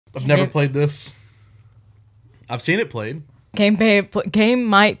I've never played this. I've seen it played. Game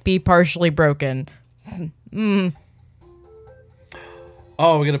might be partially broken.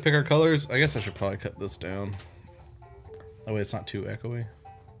 Oh, we gotta pick our colors? I guess I should probably cut this down. That way it's not too echoey.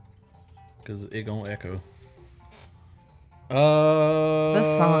 Because it gonna echo.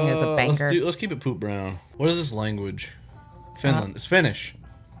 This song is a banger. Let's keep it poop brown. What is this language? Finland. It's Finnish.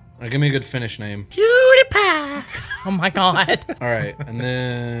 Give me a good Finnish name. PewDiePie. Oh my god. Alright, and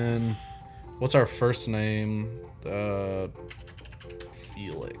then... What's our first name?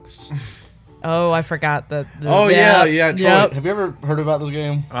 Felix. Oh, I forgot the oh yeah, Troy. Yep. Have you ever heard about this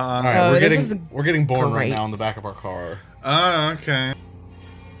game? All right, we're getting born right now in the back of our car. Oh, okay.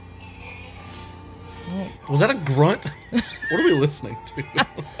 Was that a grunt? What are we listening to?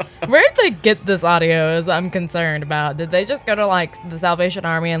 Where'd they get this audio? Is I'm concerned about. Did they just go to like the Salvation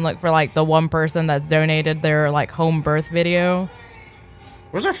Army and look for like the one person that's donated their like home birth video?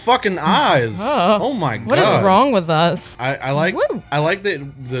 Where's our fucking eyes? Oh my god! What is wrong with us? I like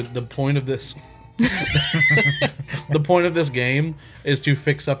the point of this. The point of this game is to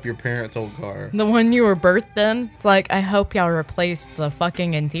fix up your parents' old car. The one you were birthed in? It's like, I hope y'all replaced the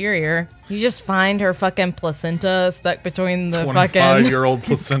fucking interior. You just find her fucking placenta stuck between the 25-year-old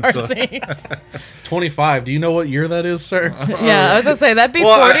placenta. 25. Do you know what year that is, sir? Yeah, I was gonna say, that'd be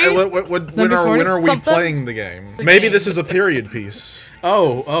 40. When are we playing the game? Maybe this is a period piece.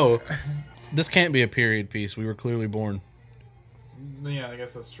 Oh. This can't be a period piece. We were clearly born. Yeah, I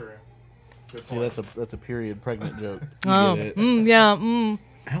guess that's true. See, that's a period pregnant joke. Yeah.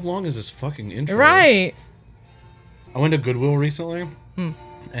 How long is this fucking intro? Right. I went to Goodwill recently,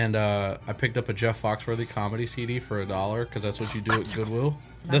 and I picked up a Jeff Foxworthy comedy CD for $1 because that's what you do at Goodwill.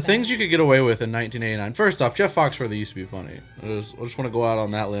 The things you could get away with in 1989. First off, Jeff Foxworthy used to be funny. I just want to go out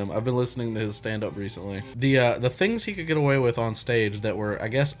on that limb. I've been listening to his stand-up recently. The things he could get away with on stage that were, I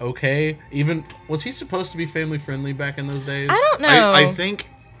guess, okay. Even was he supposed to be family friendly back in those days? I don't know. I think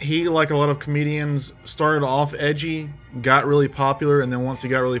he, like a lot of comedians, started off edgy, got really popular, and then once he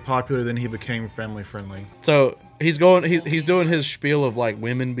got really popular, then he became family friendly. So he's doing his spiel of like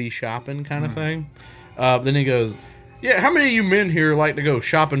women be shopping kind of thing. Then he goes, yeah, how many of you men here like to go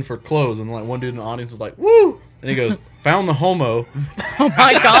shopping for clothes? And like one dude in the audience is like, woo! And he goes, found the homo. Oh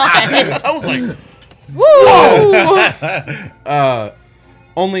my god. I was like, woo!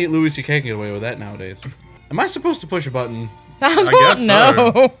 Only Louis C.K. can get away with that nowadays. Am I supposed to push a button? I don't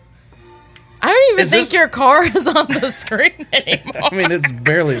know. So. I don't even think your car is on the screen anymore. I mean, it's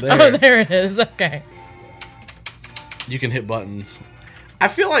barely there. Oh, there it is. Okay. You can hit buttons. I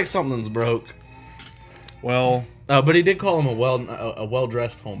feel like something's broke. Well, but he did call him a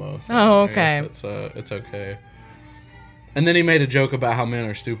well-dressed homo. So oh, okay. It's okay. And then he made a joke about how men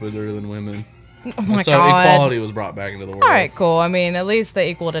are stupider than women. Oh my so god. Equality was brought back into the world. All right, cool. I mean, at least they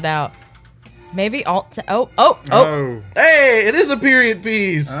equaled it out. Maybe alt. Oh. Hey, it is a period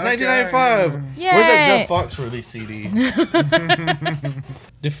piece. Okay. 1995. Yay. Where's that Jeff Foxworthy CD?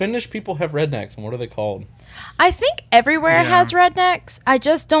 Do Finnish people have rednecks, and what are they called? I think everywhere has rednecks. I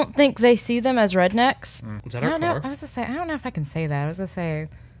just don't think they see them as rednecks. Is that our car? I was gonna say, I don't know if I can say that. I was gonna say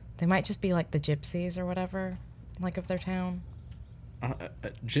they might just be like the gypsies or whatever, like of their town.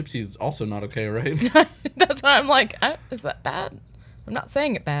 Gypsy's also not okay, right? That's why I'm like, is that bad? I'm not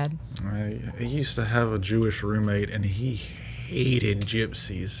saying it bad. I used to have a Jewish roommate, and he hated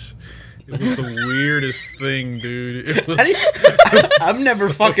gypsies. It was the weirdest thing, dude. It was, I've never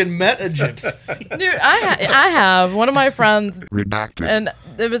fucking met a gypsy. Dude, I have. One of my friends. Redacted. And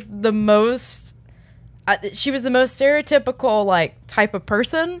it was the most... she was the most stereotypical, like, type of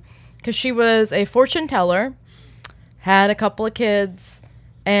person. Because she was a fortune teller, had a couple of kids,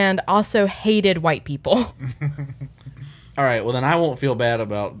 and also hated white people. All right, well then I won't feel bad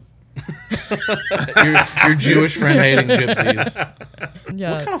about your Jewish friend hating gypsies.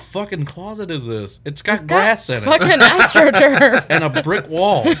 Yeah. What kind of fucking closet is this? It's got grass in it. Fucking AstroTurf. And a brick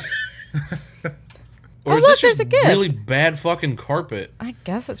wall. Or Oh, is look, this there's just a gift. really bad fucking carpet? I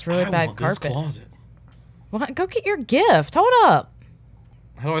guess it's really I bad want carpet. This closet. Well, go get your gift. Hold up.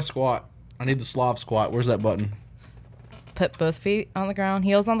 How do I squat? I need the Slav squat. Where's that button? Put both feet on the ground,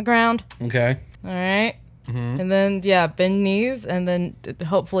 heels on the ground. Okay. All right. And then, yeah, bend knees, and then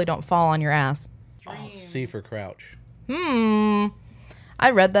hopefully don't fall on your ass. Oh, C for crouch. I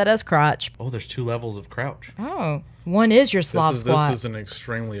read that as crotch. Oh, there's 2 levels of crouch. Oh, one is your Slav squat. This is an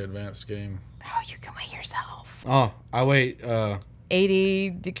extremely advanced game. Oh, you can weigh yourself. Oh, I weigh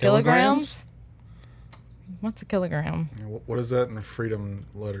 80 kilograms? What's a kilogram? What is that in freedom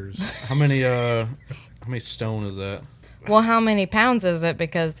letters? How many stone is that? Well, how many pounds is it?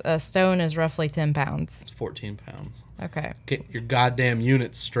 Because a stone is roughly 10 pounds. It's 14 pounds. Okay. Get your goddamn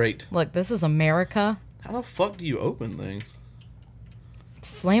units straight. Look, this is America. How the fuck do you open things?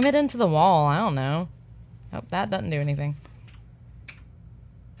 Slam it into the wall. I don't know. Oh, that doesn't do anything.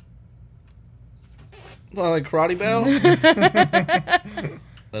 Like karate bow?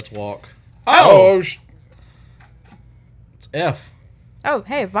 Let's walk. Oh, It's F. Oh,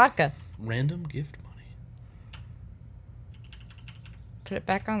 hey, vodka. Random gift money. Put it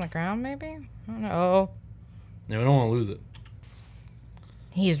back on the ground, maybe? I don't know. No, we don't want to lose it.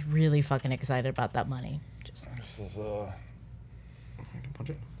 He's really fucking excited about that money. this is Punch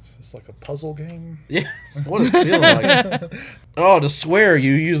it. this is like a puzzle game. Yeah, what it feels like. Oh, to swear,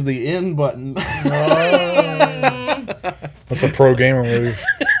 you use the N button. That's a pro gamer move.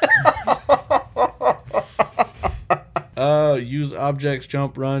 Use objects,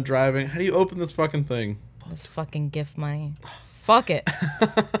 jump, run, driving. How do you open this fucking thing? This fucking gift money. Fuck it.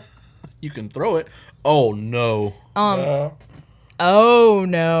 You can throw it. Oh, no. Oh,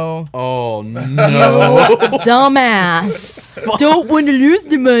 no. Oh, no. Dumbass. Don't want to lose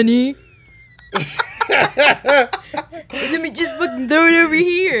the money. Let me just fucking throw it over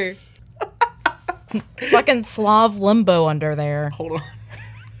here. Fucking Slav limbo under there. Hold on.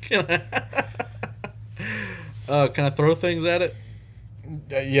 Can I throw things at it?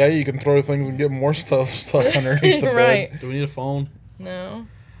 Yeah, you can throw things and get more stuff stuck underneath the bed. Right. Do we need a phone? No.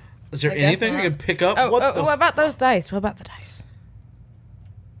 Is there I guess anything I not. can pick up? Oh, What the what about those dice? What about the dice?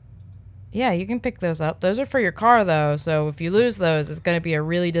 Yeah, you can pick those up. Those are for your car, though, so if you lose those, it's going to be a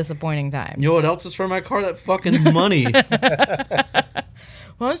really disappointing time. You know what else is for my car? That fucking money.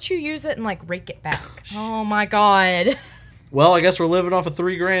 Why don't you use it and, like, rake it back? Oh, my God. Well, I guess we're living off of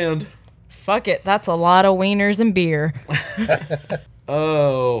 $3,000. Fuck it. That's a lot of wieners and beer.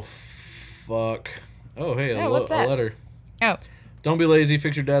 Oh, fuck. Oh, hey, Yeah, what's a that? letter. Oh. Don't be lazy.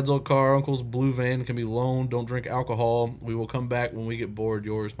 Fix your dad's old car. Uncle's blue van can be loaned. Don't drink alcohol. We will come back when we get bored.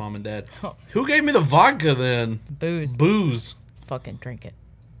 Yours, Mom and Dad. Oh. Who gave me the vodka then? Booze. Booze. Fucking drink it.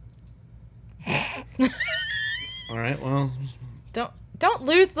 All right, well, Don't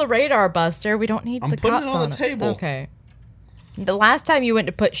lose the radar, Buster. We don't need I'm the putting cops it on the us. table. Okay. The last time you went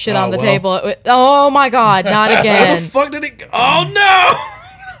to put shit Oh, on the well. table, oh my God, not where again. the fuck did it go? Oh,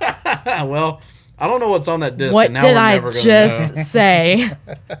 no! Well, I don't know what's on that disc. What and now did we're I never gonna just say?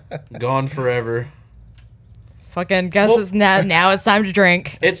 know. Gone forever. Fucking guess Well- it's now it's time to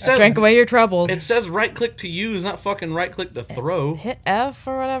drink. It says- drink away your troubles. It says right click to use, not fucking right click to throw. Hit F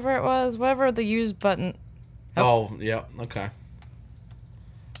or whatever it was, whatever the use button. Oh, yeah, okay.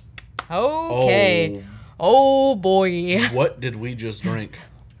 Okay. Oh boy. What did we just drink?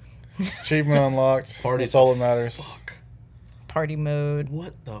 Achievement unlocked. Party. That's all that matters. Fuck. Party mode.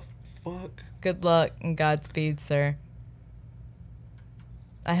 What the fuck? Good luck and Godspeed, sir.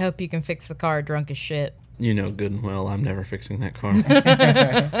 I hope you can fix the car drunk as shit. You know good and well I'm never fixing that car.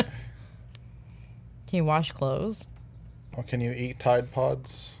 Can you wash clothes? Oh, can you eat Tide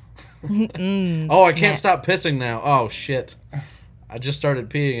Pods? Oh, I can't stop pissing now. Oh, shit. I just started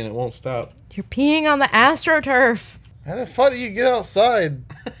peeing and it won't stop. You're peeing on the AstroTurf. How the fuck do you get outside?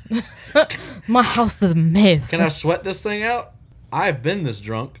 My house is a mess. Can I sweat this thing out? I've been this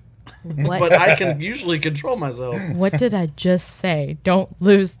drunk, What? but I can usually control myself. What did I just say? Don't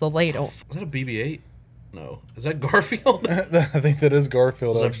lose the ladle. Is that a BB-8? No. Is that Garfield? Is I think that is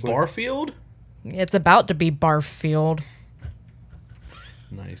Garfield, that actually. Barfield? It's about to be Barfield.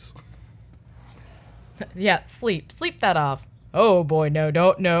 Nice. Yeah, sleep. Sleep that off. Oh boy, no,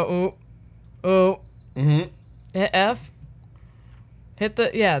 don't, no. Ooh. Ooh. Mm-hmm. Hit F. Hit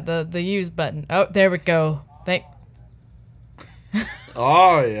the use button. Oh, there we go.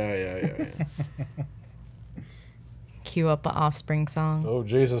 Oh, yeah. Cue up an Offspring song. Oh,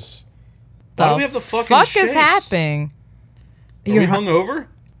 Jesus. Why do we have the fucking fuck shakes? is happening? Are we hungover?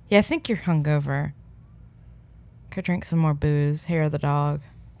 Yeah, I think you're hungover. Go drink some more booze. Hair of the dog.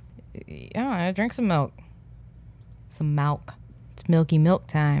 Yeah, drink some milk. Some milk. It's milky milk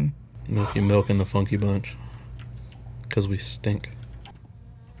time. Milky Milk and the Funky Bunch. Because we stink.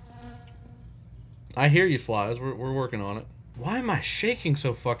 I hear you, Flies. We're working on it. Why am I shaking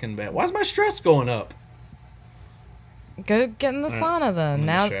so fucking bad? Why is my stress going up? Go get in the sauna then. I'm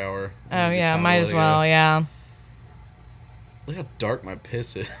Now. in the shower. Oh yeah, might as well. Yeah. Look how dark my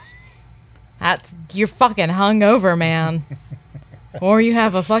piss is. You're fucking hungover, man. Or you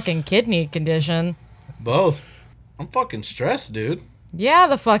have a fucking kidney condition. Both. I'm fucking stressed, dude. Yeah,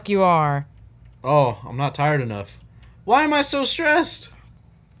 the fuck you are. Oh, I'm not tired enough. Why am I so stressed?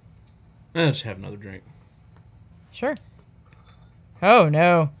 Just have another drink. Sure. Oh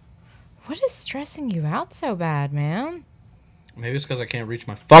no. What is stressing you out so bad, man? Maybe it's because I can't reach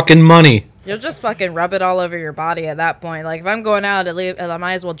my fucking money. You'll just fucking rub it all over your body at that point. Like, if I'm going out, I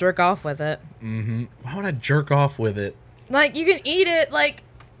might as well jerk off with it. Mm-hmm. Why would I jerk off with it? Like, you can eat it, like,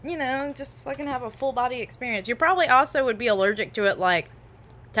 you know, just fucking have a full body experience. You probably also would be allergic to it, like,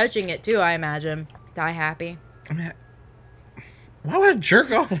 touching it too, I imagine. Die happy. I mean, why would I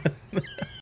jerk off with it?